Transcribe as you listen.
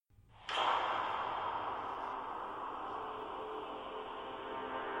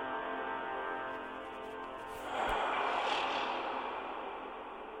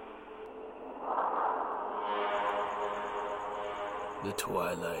the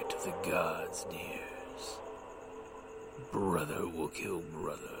twilight of the gods nears, brother will kill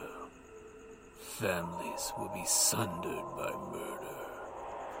brother. Families will be sundered by murder.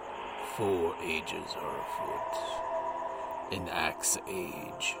 4 ages are afoot. An axe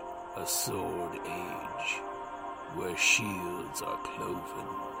age, a sword age, where shields are cloven.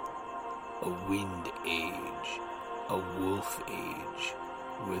 A wind age, a wolf age,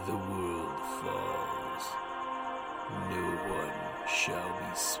 where the world falls. No one shall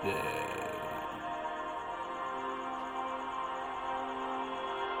be spared.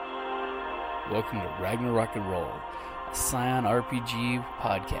 Welcome to Ragnarok and Roll, a Scion RPG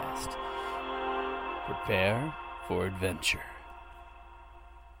podcast. Prepare for adventure.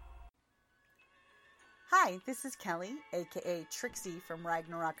 Hi, this is Kelly, aka Trixie from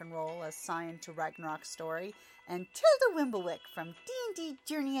Ragnarok and Roll, a Scion to Ragnarok story, and Tilda Wimblewick from D&D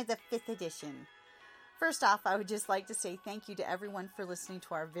Journey of the 5th Edition. First off, I would just like to say thank you to everyone for listening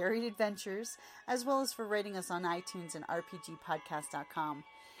to our varied adventures, as well as for rating us on iTunes and RPGpodcast.com.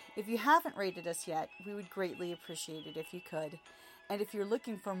 If you haven't rated us yet, we would greatly appreciate it if you could. And if you're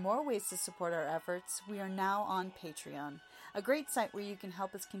looking for more ways to support our efforts, we are now on Patreon, a great site where you can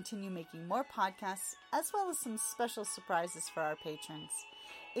help us continue making more podcasts, as well as some special surprises for our patrons.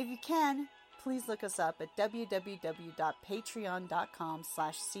 If you can, please look us up at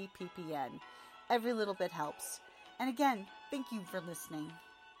www.patreon.com/cppn. Every little bit helps. And again, thank you for listening.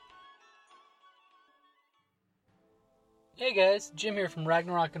 Hey guys, Jim here from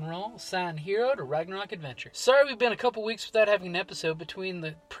Ragnarok and Roll, Scion Hero to Ragnarok Adventure. Sorry we've been a couple weeks without having an episode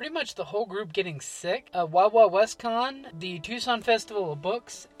between pretty much the whole group getting sick, Wild Wild West Con, the Tucson Festival of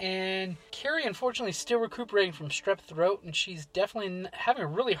Books, and Carrie unfortunately still recuperating from strep throat, and she's definitely having a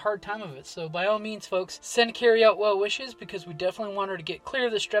really hard time of it. So by all means, folks, send Carrie out well wishes, because we definitely want her to get clear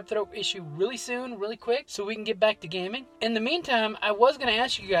of the strep throat issue really soon, really quick, so we can get back to gaming. In the meantime, I was going to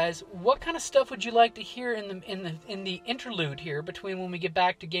ask you guys, what kind of stuff would you like to hear in the interlude here between when we get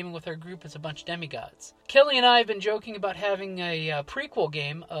back to gaming with our group as a bunch of demigods? Kelly and I have been joking about having a prequel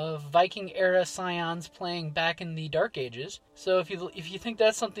game of Viking-era Scions playing back in the Dark Ages. So if you think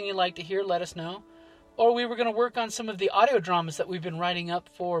that's something you'd like to hear, let us know. Or we were going to work on some of the audio dramas that we've been writing up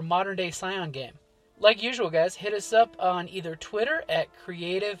for modern-day Scion game. Like usual, guys, hit us up on either Twitter at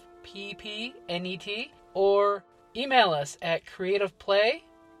CreativePPNET or email us at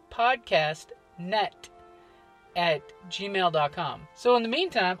creativeplaypodcastnet@gmail.com. So in the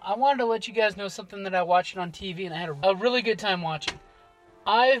meantime, I wanted to let you guys know something that I watched on TV and I had a really good time watching.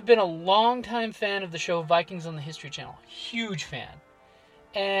 I've been a long-time fan of the show Vikings on the History Channel. Huge fan.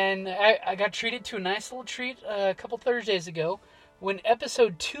 And I got treated to a nice little treat a couple Thursdays ago when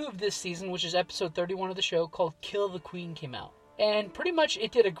episode 2 of this season, which is episode 31 of the show, called Kill the Queen, came out. And pretty much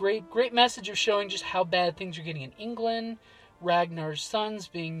it did a great message of showing just how bad things are getting in England, Ragnar's sons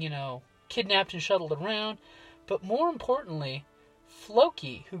being, kidnapped and shuttled around. But more importantly,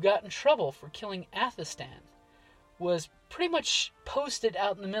 Floki, who got in trouble for killing Athelstan, was pretty much posted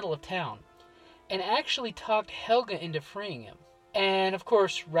out in the middle of town and actually talked Helga into freeing him. And of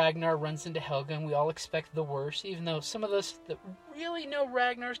course, Ragnar runs into Helga, and we all expect the worst, even though some of us that really know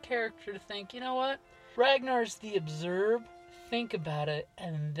Ragnar's character think, you know what? Ragnar's the observe, think about it,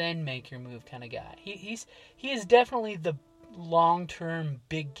 and then make your move kind of guy. He is definitely the long-term,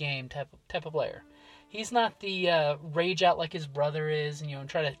 big game type of player. He's not the rage out like his brother is, and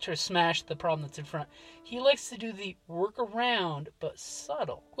try to smash the problem that's in front. He likes to do the work around, but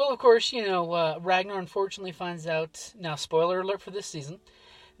subtle. Well, of course, Ragnar unfortunately finds out, now spoiler alert for this season,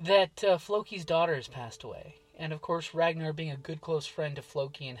 that Floki's daughter has passed away. And of course, Ragnar being a good close friend to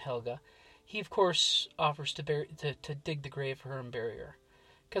Floki and Helga, he of course offers to dig the grave for her and bury her.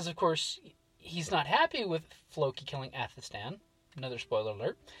 Because of course, he's not happy with Floki killing Athelstan. Another spoiler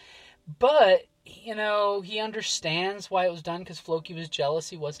alert. But, he understands why it was done, because Floki was jealous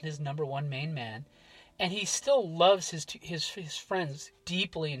he wasn't his number one main man. And he still loves his friends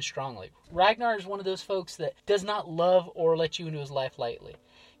deeply and strongly. Ragnar is one of those folks that does not love or let you into his life lightly.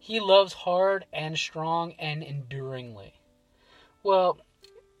 He loves hard and strong and enduringly. Well,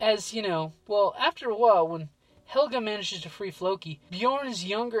 after a while, when Helga manages to free Floki, Bjorn's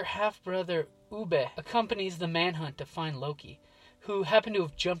younger half-brother, Ube, accompanies the manhunt to find Loki, who happened to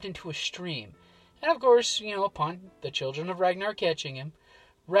have jumped into a stream. And of course, upon the children of Ragnar catching him,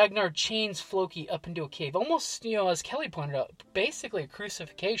 Ragnar chains Floki up into a cave. Almost, as Kelly pointed out, basically a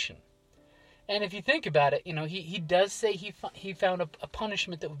crucifixion. And if you think about it, he does say he found a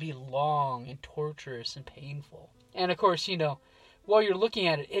punishment that would be long and torturous and painful. And of course, while you're looking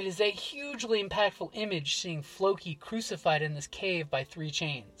at it, it is a hugely impactful image seeing Floki crucified in this cave by 3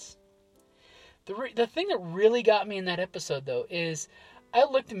 chains. The thing that really got me in that episode, though, is I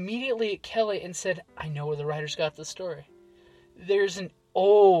looked immediately at Kelly and said, I know where the writers got this story. There's an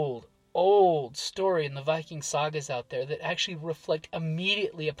old story in the Viking sagas out there that actually reflect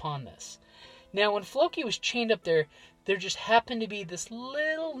immediately upon this. Now, when Floki was chained up there just happened to be this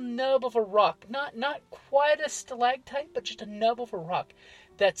little nub of a rock, not quite a stalactite, but just a nub of a rock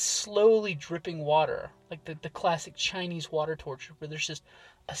that's slowly dripping water, like the classic Chinese water torture, where there's just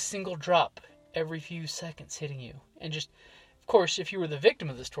a single drop every few seconds hitting you. And just, of course, if you were the victim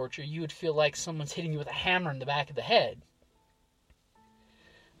of this torture, you would feel like someone's hitting you with a hammer in the back of the head.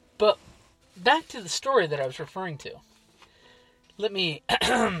 But back to the story that I was referring to. Let me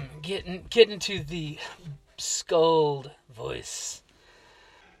get into the sculled voice.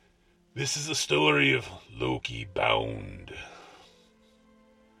 This is a story of Loki bound.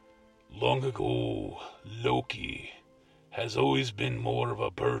 Long ago, Loki has always been more of a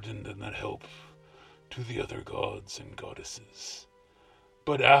burden than a help to the other gods and goddesses.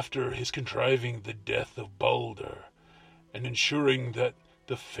 But after his contriving the death of Balder and ensuring that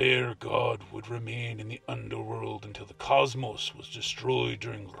the fair god would remain in the underworld until the cosmos was destroyed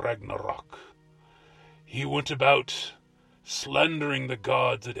during Ragnarok, he went about slandering the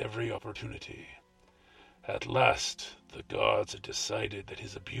gods at every opportunity. At last, the gods had decided that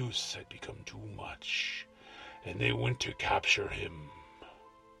his abuse had become too much, and they went to capture him.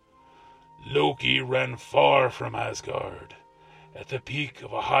 Loki ran far from Asgard. At the peak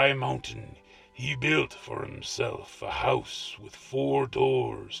of a high mountain, he built for himself a house with 4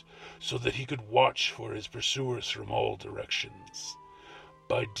 doors so that he could watch for his pursuers from all directions.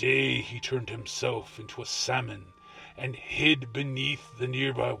 By day he turned himself into a salmon and hid beneath the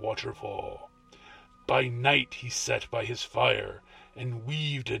nearby waterfall. By night he sat by his fire and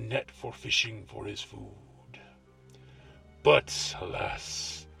weaved a net for fishing for his food. But,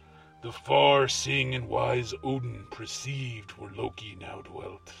 alas, the far-seeing and wise Odin perceived where Loki now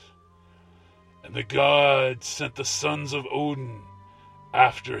dwelt. And the gods sent the sons of Odin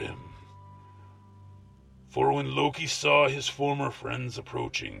after him. For when Loki saw his former friends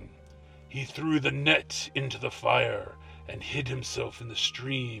approaching, he threw the net into the fire and hid himself in the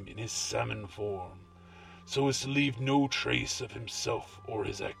stream in his salmon form, so as to leave no trace of himself or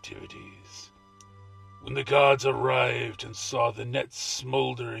his activities. When the gods arrived and saw the net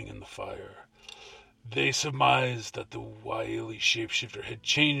smoldering in the fire, they surmised that the wily shapeshifter had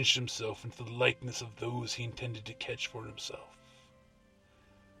changed himself into the likeness of those he intended to catch for himself.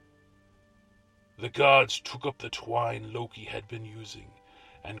 The gods took up the twine Loki had been using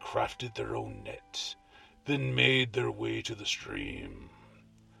and crafted their own net, then made their way to the stream.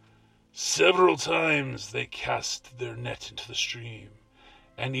 Several times they cast their net into the stream,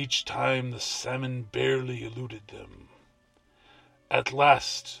 and each time the salmon barely eluded them. At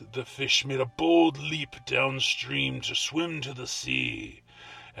last the fish made a bold leap downstream to swim to the sea,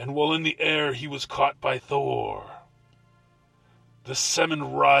 and while in the air he was caught by Thor. The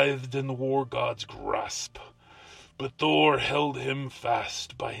salmon writhed in the war god's grasp, but Thor held him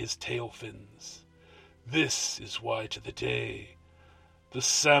fast by his tail fins. This is why to the day the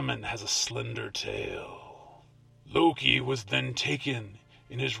salmon has a slender tail. Loki was then taken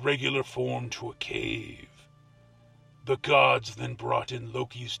in his regular form to a cave. The gods then brought in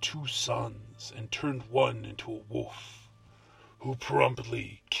Loki's 2 sons and turned one into a wolf, who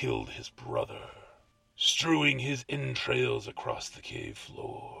promptly killed his brother, strewing his entrails across the cave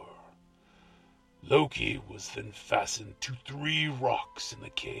floor. Loki was then fastened to 3 rocks in the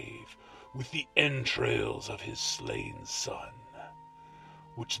cave with the entrails of his slain son,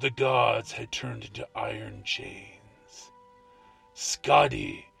 which the gods had turned into iron chains.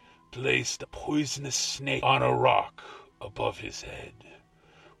 Skadi placed a poisonous snake on a rock above his head,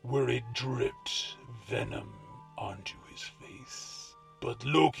 where it dripped venom onto his face. But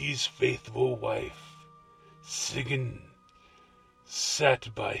Loki's faithful wife, Sigyn,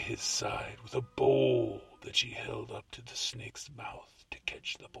 sat by his side with a bowl that she held up to the snake's mouth to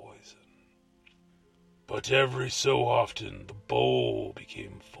catch the poison. But every so often the bowl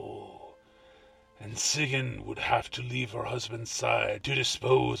became full, and Sigyn would have to leave her husband's side to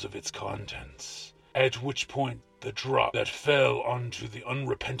dispose of its contents, at which point the drop that fell onto the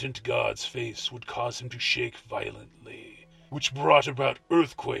unrepentant god's face would cause him to shake violently, which brought about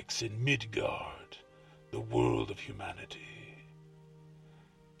earthquakes in Midgard, the world of humanity.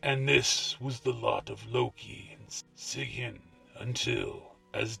 And this was the lot of Loki and Sigyn until,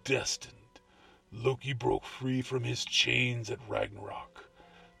 as destined, Loki broke free from his chains at Ragnarok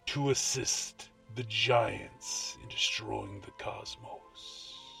to assist the giants in destroying the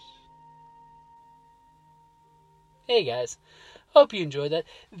cosmos. Hey guys, Hope you enjoyed that.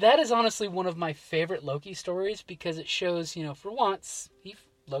 That is honestly one of my favorite Loki stories because it shows, for once,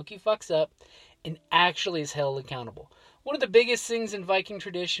 Loki fucks up and actually is held accountable. One of the biggest things in Viking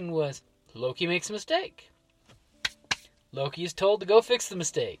tradition was Loki makes a mistake. Loki is told to go fix the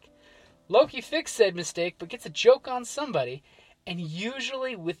mistake. Loki fixed said mistake, but gets a joke on somebody, and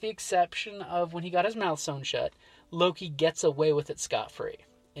usually, with the exception of when he got his mouth sewn shut, Loki gets away with it scot-free.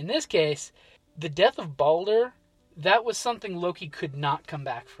 In this case, the death of Balder, that was something Loki could not come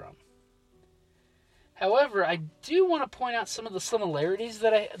back from. However, I do want to point out some of the similarities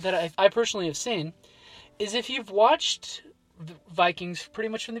that I personally have seen, is if you've watched Vikings pretty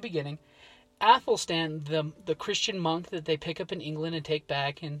much from the beginning, Athelstan, the Christian monk that they pick up in England and take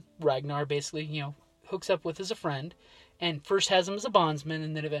back, and Ragnar basically, hooks up with as a friend, and first has him as a bondsman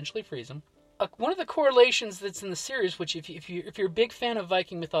and then eventually frees him. One of the correlations that's in the series, which if you're a big fan of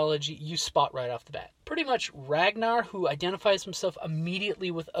Viking mythology, you spot right off the bat. Pretty much Ragnar, who identifies himself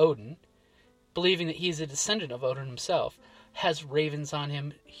immediately with Odin, believing that he is a descendant of Odin himself, has ravens on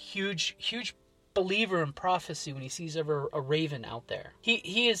him. Huge believer in prophecy when he sees ever a raven out there.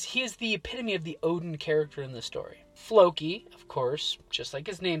 He is the epitome of the Odin character in the story. Floki, of course, just like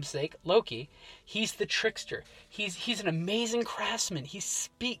his namesake, Loki, he's the trickster. He's an amazing craftsman. He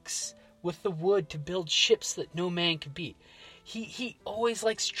speaks with the wood to build ships that no man could beat. He always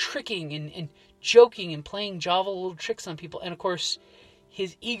likes tricking and joking and playing jovial little tricks on people. And of course,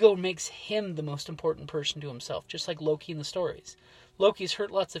 his ego makes him the most important person to himself, just like Loki in the stories. Loki's hurt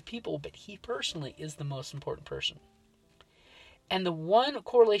lots of people, but he personally is the most important person. And the one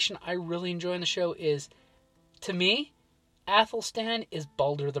correlation I really enjoy in the show is, to me, Athelstan is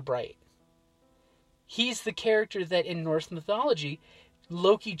Balder the Bright. He's the character that in Norse mythology,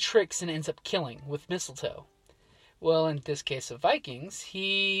 Loki tricks and ends up killing with mistletoe. Well, in this case of Vikings,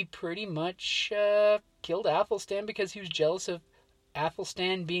 he pretty much killed Athelstan because he was jealous of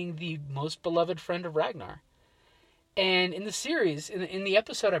Athelstan being the most beloved friend of Ragnar. And in the series, in the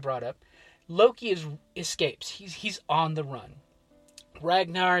episode I brought up, Loki escapes. He's on the run.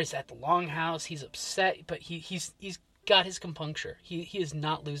 Ragnar is at the longhouse. He's upset, but he's got his compunction. He is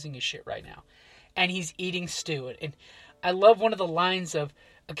not losing his shit right now. And he's eating stew. And I love one of the lines of,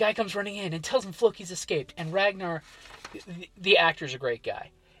 a guy comes running in and tells him Floki's escaped. And Ragnar, the actor's a great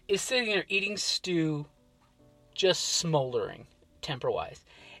guy, is sitting there eating stew, just smoldering, temper-wise.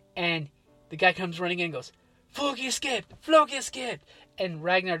 And the guy comes running in and goes, Floki escaped! Floki escaped! And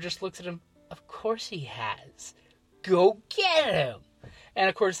Ragnar just looks at him, of course he has. Go get him! And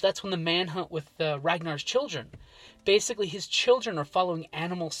of course, that's when the manhunt with Ragnar's children. Basically, his children are following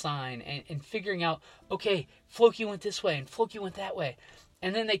animal sign and figuring out, okay, Floki went this way and Floki went that way.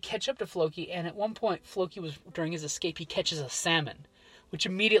 And then they catch up to Floki, and at one point, during his escape, he catches a salmon, which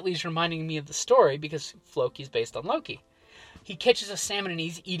immediately is reminding me of the story because Floki's based on Loki. He catches a salmon and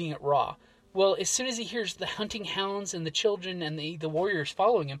he's eating it raw. Well, as soon as he hears the hunting hounds and the children and the warriors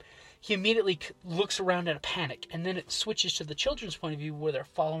following him, he immediately looks around in a panic. And then it switches to the children's point of view where they're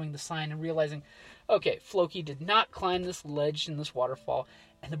following the sign and realizing, okay, Floki did not climb this ledge in this waterfall.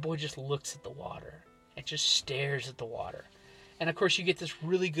 And the boy just looks at the water and just stares at the water. And of course, you get this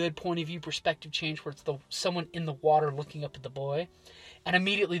really good point of view perspective change where it's someone in the water looking up at the boy. And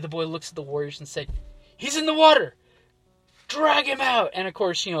immediately the boy looks at the warriors and said, he's in the water! Drag him out! And of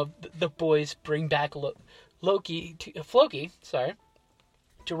course, the boys bring back Floki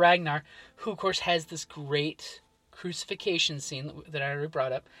to Ragnar, who of course has this great crucifixion scene that I already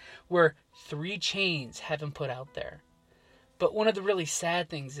brought up, where 3 chains have him put out there. But one of the really sad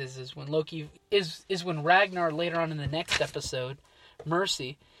things is when Loki is when Ragnar later on in the next episode,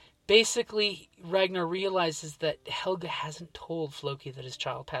 Mercy, basically Ragnar realizes that Helga hasn't told Floki that his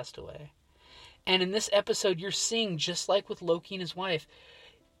child passed away. And in this episode, you're seeing, just like with Loki and his wife,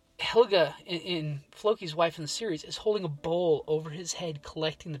 Helga, in Floki's wife in the series, is holding a bowl over his head,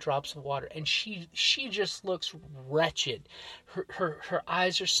 collecting the drops of water, and she just looks wretched. Her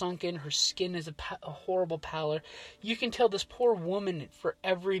eyes are sunken, her skin is a horrible pallor. You can tell this poor woman, for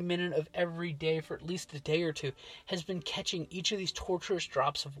every minute of every day, for at least a day or two, has been catching each of these torturous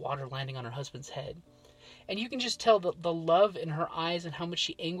drops of water landing on her husband's head. And you can just tell the love in her eyes and how much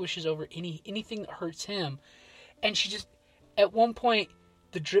she anguishes over anything that hurts him. And she just, at one point,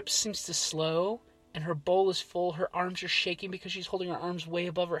 the drip seems to slow, and her bowl is full. Her arms are shaking because she's holding her arms way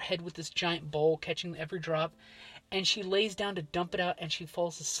above her head with this giant bowl, catching every drop. And she lays down to dump it out, and she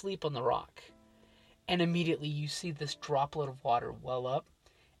falls asleep on the rock. And immediately you see this droplet of water well up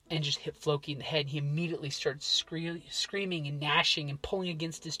and just hit Floki in the head. He immediately starts screaming and gnashing and pulling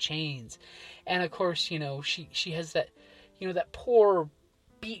against his chains. And of course, she has that, that poor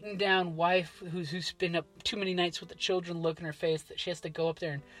beaten down wife who's been up too many nights with the children look in her face that she has to go up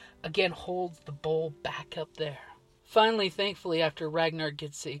there and again holds the bowl back up there. Finally, thankfully, after Ragnar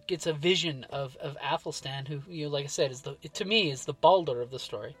gets a vision of Athelstan, who, you know, like I said, is the Baldur of the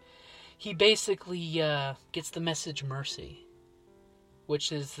story. He basically gets the message mercy,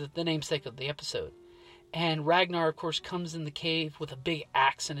 which is the namesake of the episode. And Ragnar, of course, comes in the cave with a big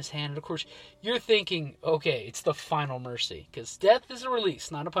axe in his hand. And, of course, you're thinking, okay, it's the final mercy, because death is a release,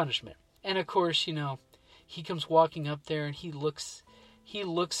 not a punishment. And, of course, you know, he comes walking up there, and he looks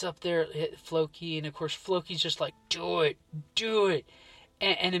up there at Floki, and, of course, Floki's just like, do it.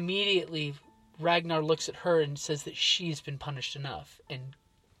 And immediately, Ragnar looks at her and says that she's been punished enough, and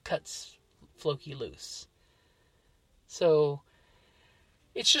cuts Floki loose. So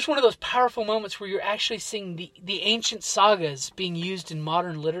it's just one of those powerful moments where you're actually seeing the ancient sagas being used in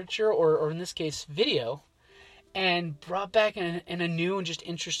modern literature, or in this case, video, and brought back in a new and just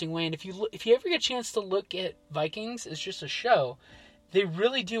interesting way. And if you ever get a chance to look at Vikings as just a show, they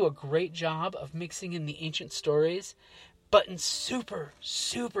really do a great job of mixing in the ancient stories, but in super,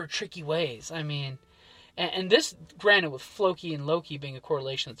 super tricky ways. I mean, and this, granted, with Floki and Loki being a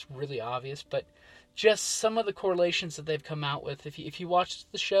correlation that's really obvious, but just some of the correlations that they've come out with. If you watch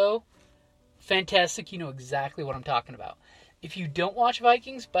the show, fantastic, you know exactly what I'm talking about. If you don't watch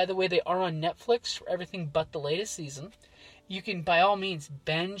Vikings, by the way, they are on Netflix for everything but the latest season. You can, by all means,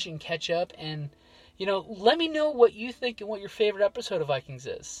 binge and catch up, and, you know, let me know what you think and what your favorite episode of Vikings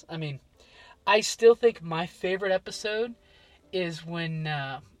is. I mean, I still think my favorite episode is when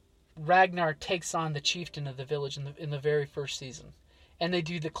Ragnar takes on the chieftain of the village in the very first season. And they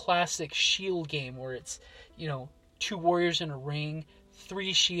do the classic shield game where it's, you know, 2 warriors in a ring,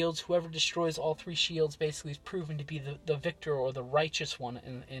 3 shields. Whoever destroys all 3 shields basically is proven to be the victor or the righteous one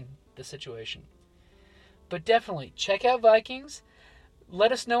in the situation. But definitely, check out Vikings.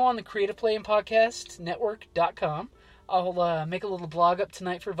 Let us know on the Creative Play and Podcast Network.com. I'll make a little blog up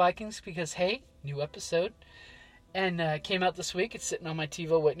tonight for Vikings because, hey, new episode. And came out this week. It's sitting on my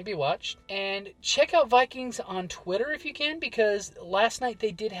TiVo waiting to be watched. And check out Vikings on Twitter if you can, because last night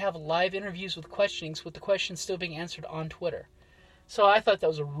they did have live interviews with questionings, with the questions still being answered on Twitter. So I thought that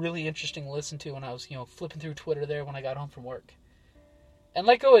was a really interesting listen to when I was, you know, flipping through Twitter there when I got home from work. And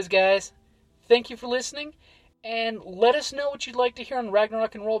like always, guys, thank you for listening. And let us know what you'd like to hear on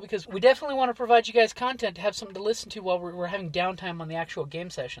Ragnarok and Roll, because we definitely want to provide you guys content to have something to listen to while we're having downtime on the actual game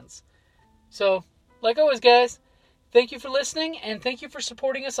sessions. So, like always, guys, thank you for listening, and thank you for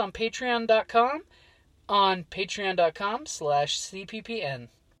supporting us on Patreon.com, on Patreon.com/CPPN.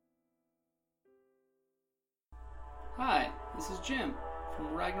 Hi, this is Jim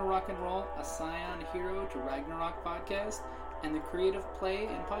from Ragnarok and Roll, a Scion Hero to Ragnarok podcast, and the Creative Play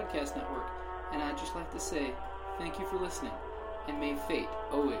and Podcast Network. And I'd just like to say thank you for listening, and may fate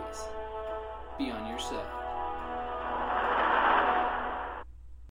always be on your side.